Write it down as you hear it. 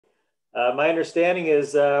My understanding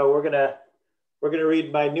is we're gonna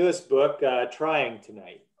read my newest book, Trying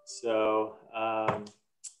tonight. So uh,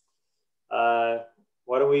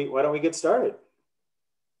 why don't we get started?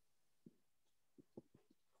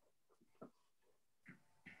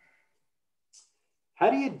 How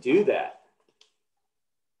do you do that?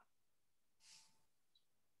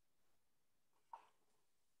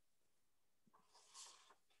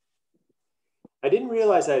 I didn't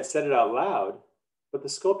realize I had said it out loud, but the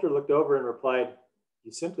sculptor looked over and replied,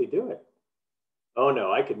 "You simply do it." Oh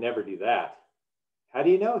no, I could never do that. How do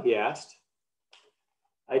you know? He asked.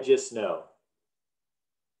 I just know.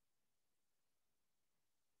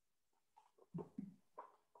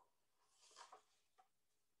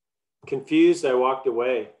 Confused, I walked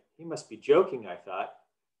away. He must be joking, I thought.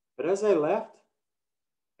 But as I left,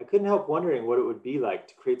 I couldn't help wondering what it would be like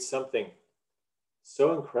to create something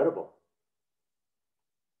so incredible.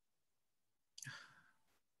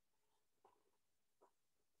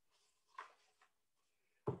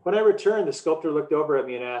 When I returned, the sculptor looked over at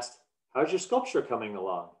me and asked, "How's your sculpture coming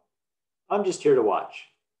along?" "I'm just here to watch."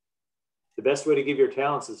 "The best way to give your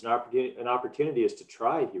talents is an opportunity is to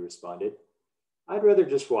try," he responded. "I'd rather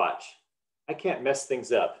just watch. I can't mess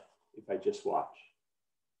things up if I just watch."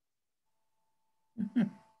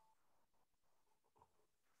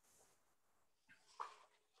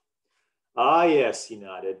 "Ah, yes," he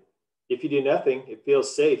nodded. "If you do nothing, it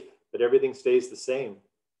feels safe, but everything stays the same.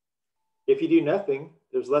 If you do nothing,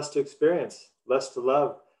 there's less to experience, less to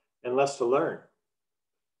love, and less to learn.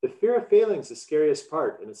 The fear of failing is the scariest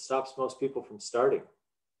part, and it stops most people from starting.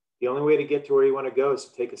 The only way to get to where you want to go is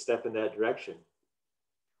to take a step in that direction.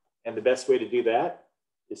 And the best way to do that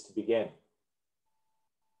is to begin."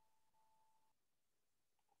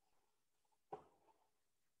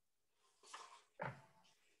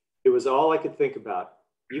 It was all I could think about.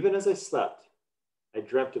 Even as I slept, I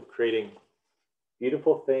dreamt of creating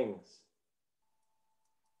beautiful things.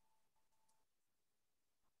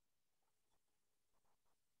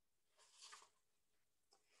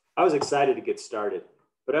 I was excited to get started,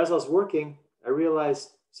 but as I was working, I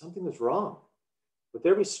realized something was wrong. With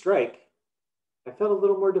every strike, I felt a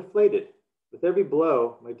little more deflated. With every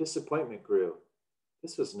blow, my disappointment grew.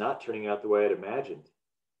 This was not turning out the way I'd imagined.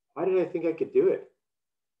 Why did I think I could do it?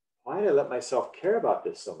 Why did I let myself care about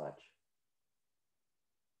this so much?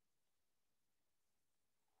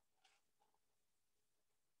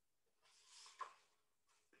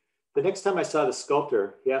 The next time I saw the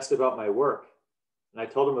sculptor, he asked about my work, and I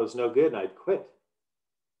told him it was no good and I'd quit.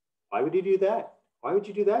 "Why would you do that? Why would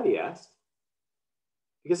you do that?" he asked.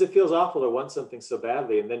 "Because it feels awful to want something so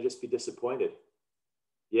badly and then just be disappointed."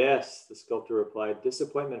 "Yes," the sculptor replied,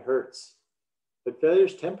 "disappointment hurts. But failure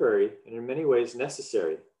is temporary and in many ways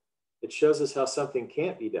necessary. It shows us how something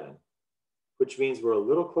can't be done, which means we're a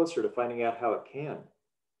little closer to finding out how it can.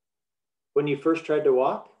 When you first tried to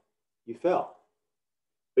walk, you fell,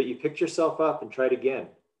 but you picked yourself up and tried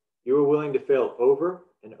again. You were willing to fail over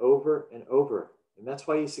and over and over, and that's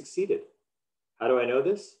why you succeeded. How do I know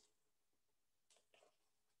this?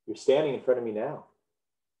 You're standing in front of me now."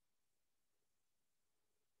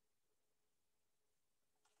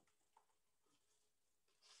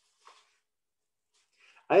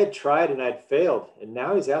 I had tried and I'd failed, and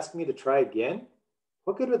now he's asking me to try again?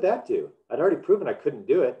 What good would that do? I'd already proven I couldn't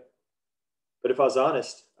do it. But if I was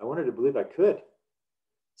honest, I wanted to believe I could.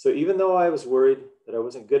 So even though I was worried that I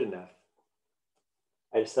wasn't good enough,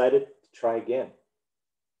 I decided to try again.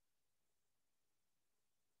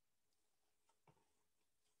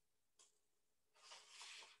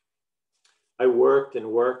 I worked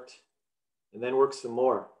and worked and then worked some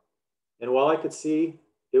more. And while I could see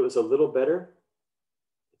it was a little better,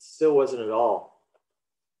 it still wasn't at all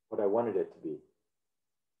what I wanted it to be.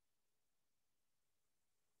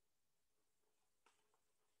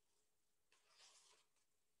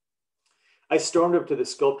 I stormed up to the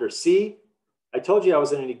sculptor. "See, I told you I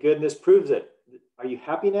wasn't any good, and this proves it. Are you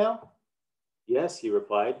happy now?" "Yes," he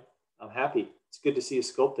replied. "I'm happy. It's good to see you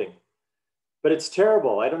sculpting. But it's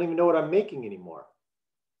terrible. I don't even know what I'm making anymore."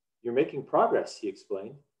 "You're making progress," he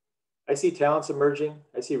explained. "I see talents emerging.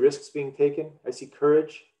 I see risks being taken. I see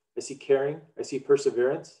courage. I see caring. I see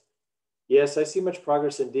perseverance. Yes, I see much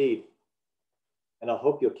progress indeed. And I'll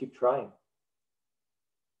hope you'll keep trying."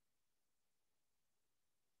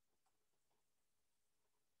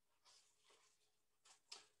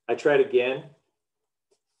 I tried again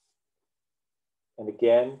and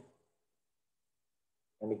again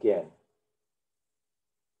and again.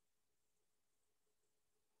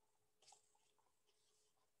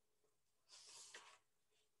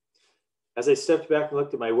 As I stepped back and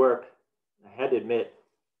looked at my work, I had to admit,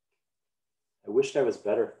 I wished I was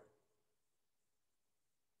better.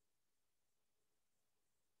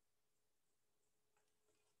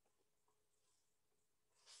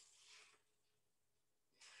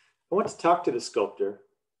 I went to talk to the sculptor,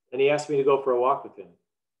 and he asked me to go for a walk with him.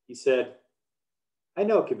 He said, I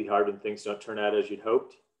know it can be hard when things don't turn out as you'd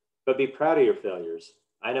hoped, but be proud of your failures.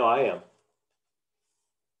 I know I am.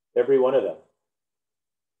 Every one of them.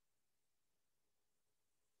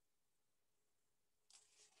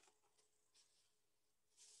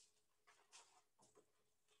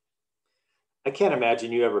 I can't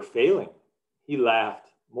imagine you ever failing. He laughed,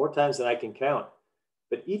 more times than I can count.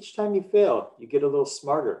 But each time you fail, you get a little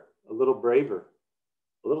smarter, a little braver,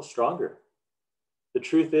 a little stronger. The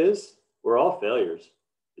truth is, we're all failures.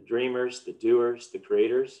 The dreamers, the doers, the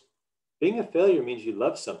creators. Being a failure means you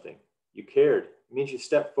loved something, you cared. It means you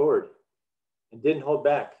stepped forward and didn't hold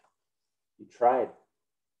back. You tried.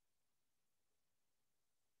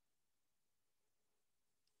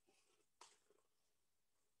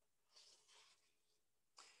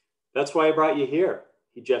 That's why I brought you here.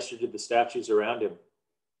 He gestured to the statues around him.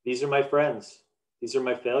 These are my friends. These are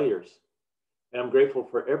my failures. And I'm grateful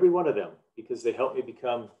for every one of them because they helped me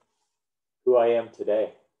become who I am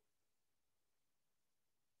today.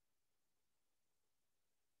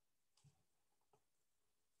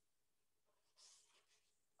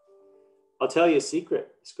 I'll tell you a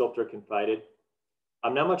secret, the sculptor confided.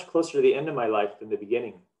 I'm now much closer to the end of my life than the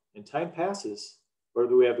beginning. And time passes,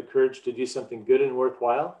 whether we have the courage to do something good and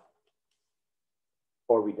worthwhile,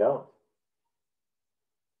 or we don't.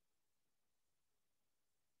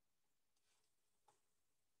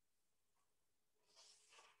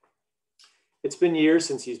 It's been years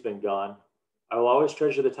since he's been gone. I will always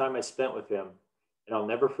treasure the time I spent with him, and I'll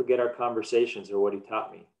never forget our conversations or what he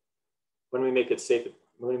taught me. When we make it safe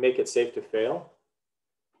to fail,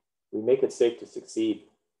 we make it safe to succeed.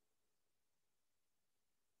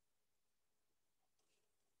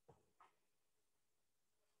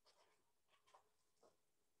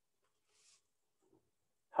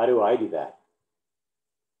 How do I do that?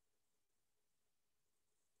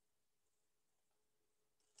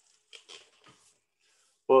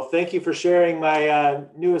 Well, thank you for sharing my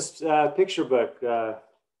newest picture book. That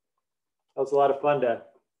was a lot of fun to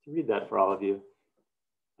read that for all of you.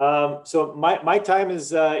 So my time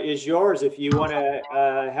is yours. If you want to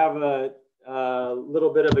have a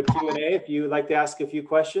little bit of a Q&A, if you would like to ask a few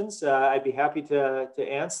questions, I'd be happy to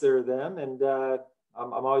answer them. And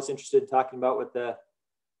I'm always interested in talking about what the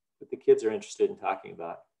kids are interested in talking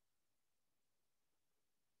about.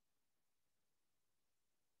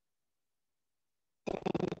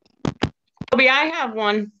 Kobi, I have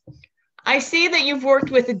one. I see that you've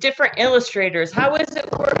worked with different illustrators. How is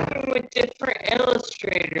it working with different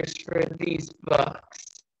illustrators for these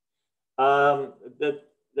books?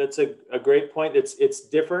 That's a great point. It's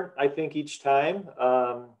different, I think, each time.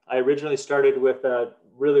 I originally started with a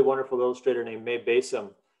really wonderful illustrator named Mae Basom,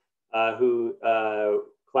 who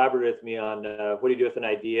collaborated with me on what do you do with an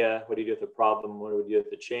idea, what do you do with a problem, what do you do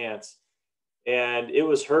with a chance. And it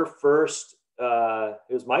was her first,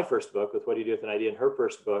 it was my first book with what do you do with an idea, and her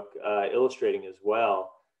first book illustrating as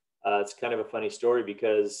well. It's kind of a funny story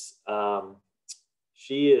because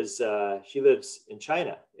she lives in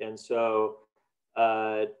China, and so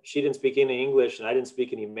she didn't speak any English and I didn't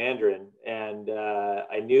speak any Mandarin, and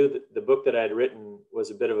I knew that the book that I had written was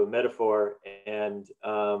a bit of a metaphor, and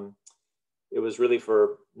it was really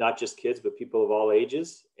for not just kids but people of all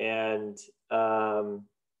ages. And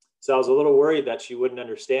so I was a little worried that she wouldn't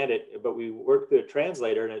understand it, but we worked through a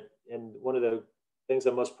translator, and one of the things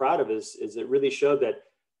I'm most proud of is it really showed that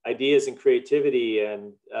ideas and creativity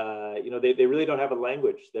and they really don't have a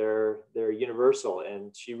language. They're universal,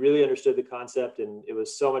 and she really understood the concept, and it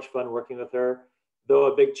was so much fun working with her,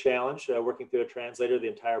 though a big challenge working through a translator the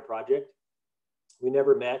entire project. We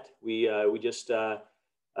never met. We just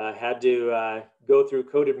had to go through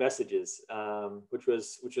coded messages, which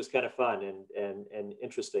was kind of fun and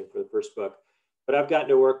interesting for the first book. But I've gotten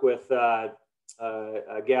to work with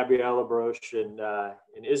Gabriella Broche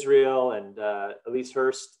in Israel, and Elise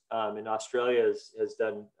Hurst in Australia has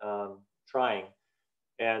done trying.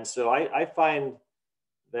 And so I find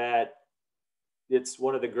that it's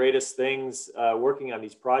one of the greatest things working on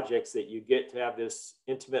these projects, that you get to have this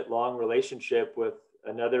intimate, long relationship with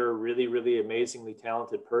another really, really amazingly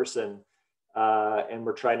talented person. And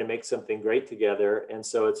we're trying to make something great together. And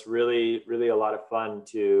so it's really, really a lot of fun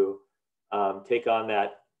to take on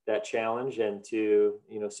that challenge and to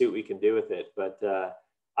see what we can do with it. But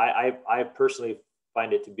I personally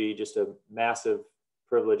find it to be just a massive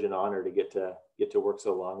privilege and honor to get to work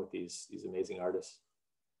so long with these amazing artists.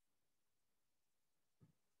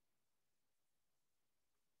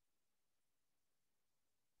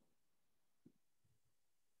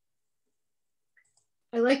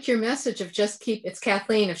 I liked your message of it's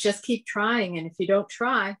Kathleen, of just keep trying. And if you don't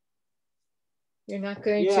try, You're not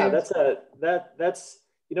going Yeah, to. that's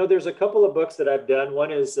you know, there's a couple of books that I've done.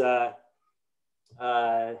 One is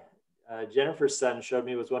Jennifer's son showed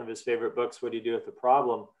me was one of his favorite books. What do you do with the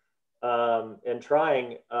problem? And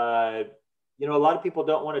trying, you know, a lot of people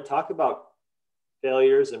don't want to talk about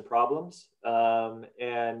failures and problems,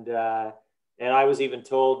 and I was even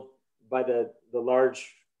told by the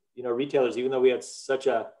large, you know, retailers, even though we had such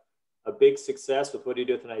a big success with what do you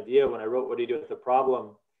do with an idea, when I wrote what do you do with the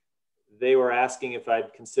problem, they were asking if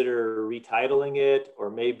I'd consider retitling it or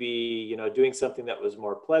maybe, you know, doing something that was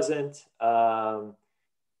more pleasant.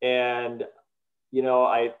 And, you know,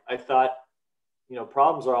 I thought, you know,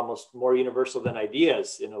 problems are almost more universal than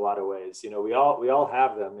ideas in a lot of ways. You know, we all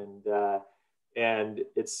have them, and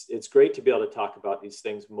it's great to be able to talk about these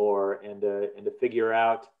things more and to figure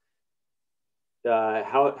out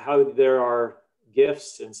how there are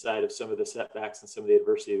gifts inside of some of the setbacks and some of the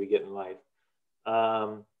adversity we get in life.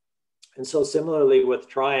 And so similarly with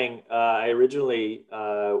trying, I originally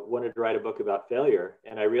wanted to write a book about failure.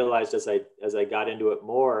 And I realized as I got into it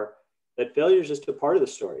more, that failure is just a part of the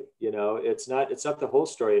story. You know, it's not the whole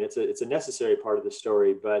story, and it's a necessary part of the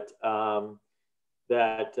story. But I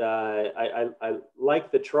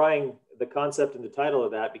like the concept and the title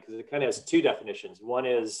of that, because it kind of has two definitions. One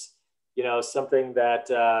is, you know, something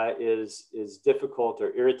that is difficult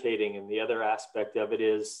or irritating, and the other aspect of it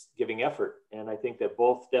is giving effort. And I think that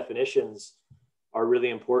both definitions are really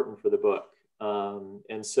important for the book.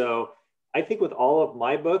 And so I think with all of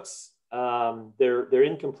my books, they're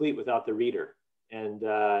incomplete without the reader. And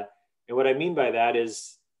what I mean by that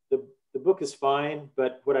is the book is fine,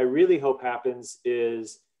 but what I really hope happens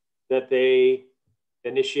is that they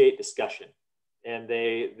initiate discussion. And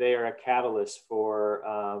they are a catalyst for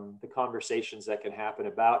the conversations that can happen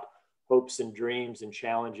about hopes and dreams and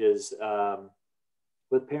challenges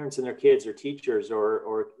with parents and their kids, or teachers,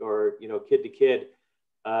 or you know, kid to kid.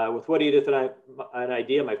 With What Do You Do With an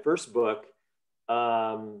Idea, my first book,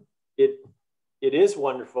 it is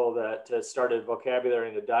wonderful to start a vocabulary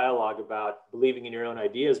and a dialogue about believing in your own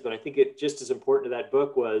ideas. But I think it just as important to that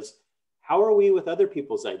book was, how are we with other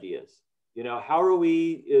people's ideas? You know, how are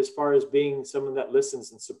we as far as being someone that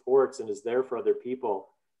listens and supports and is there for other people?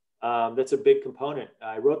 That's a big component.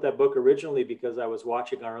 I wrote that book originally because I was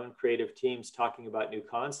watching our own creative teams talking about new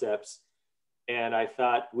concepts. And I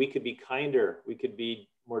thought we could be kinder, we could be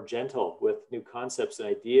more gentle with new concepts and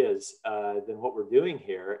ideas than what we're doing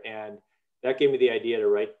here. And that gave me the idea to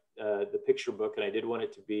write the picture book. And I did want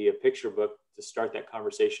it to be a picture book to start that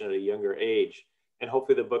conversation at a younger age. And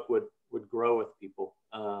hopefully the book would grow with people.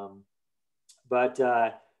 But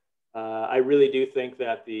I really do think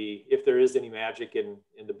that if there is any magic in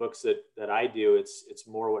the books that I do, it's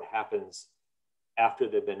more what happens after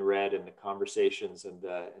they've been read, and the conversations and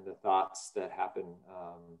the thoughts that happen,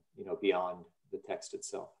 you know, beyond the text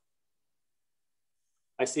itself.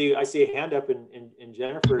 I see a hand up in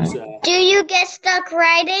Jennifer's. Do you get stuck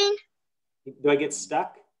writing? Do I get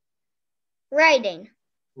stuck? Writing.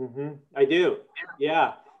 Mm-hmm. I do.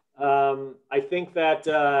 Yeah. I think that,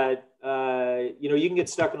 you know, you can get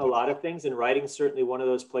stuck in a lot of things, and writing is certainly one of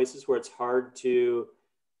those places where it's hard to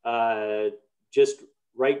just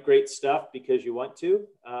write great stuff because you want to.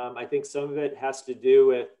 I think some of it has to do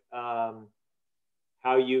with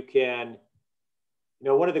how you can, you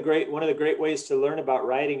know, one of the great ways to learn about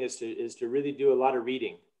writing is to really do a lot of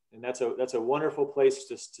reading. And that's a wonderful place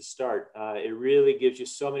to start. It really gives you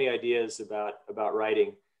so many ideas about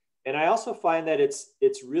writing. And I also find that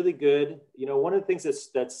it's really good. You know, one of the things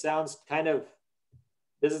that sounds kind of,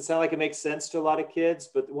 doesn't sound like it makes sense to a lot of kids,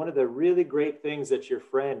 but one of the really great things that's your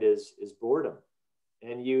friend is boredom.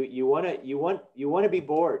 And you want to be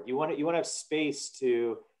bored. You want to have space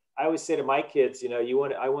to. I always say to my kids, you know,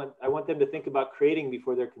 I want them to think about creating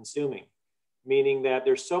before they're consuming. Meaning that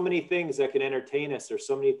there's so many things that can entertain us. There's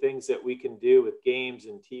so many things that we can do with games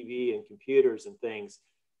and TV and computers and things,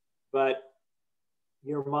 but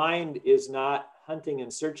your mind is not hunting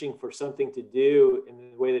and searching for something to do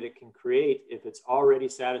in the way that it can create if it's already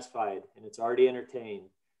satisfied and it's already entertained.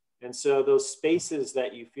 And so those spaces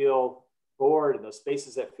that you feel bored, and those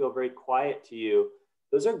spaces that feel very quiet to you,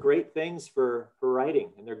 those are great things for writing,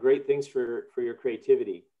 and they're great things for your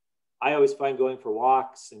creativity. I always find going for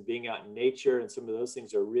walks and being out in nature and some of those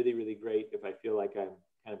things are really, really great if I feel like I'm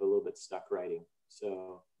kind of a little bit stuck writing.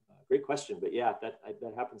 So great question. But yeah, that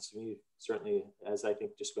happens to me certainly, as I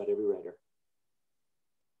think just about every writer.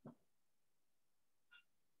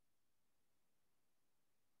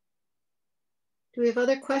 Do we have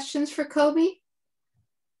other questions for Kobi?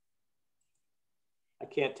 I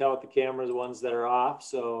can't tell with the cameras, ones that are off.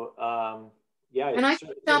 So yeah. And I can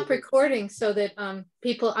stop recording so that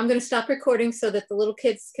people, I'm going to stop recording so that the little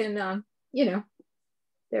kids can, you know,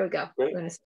 there we go. Great. I'm gonna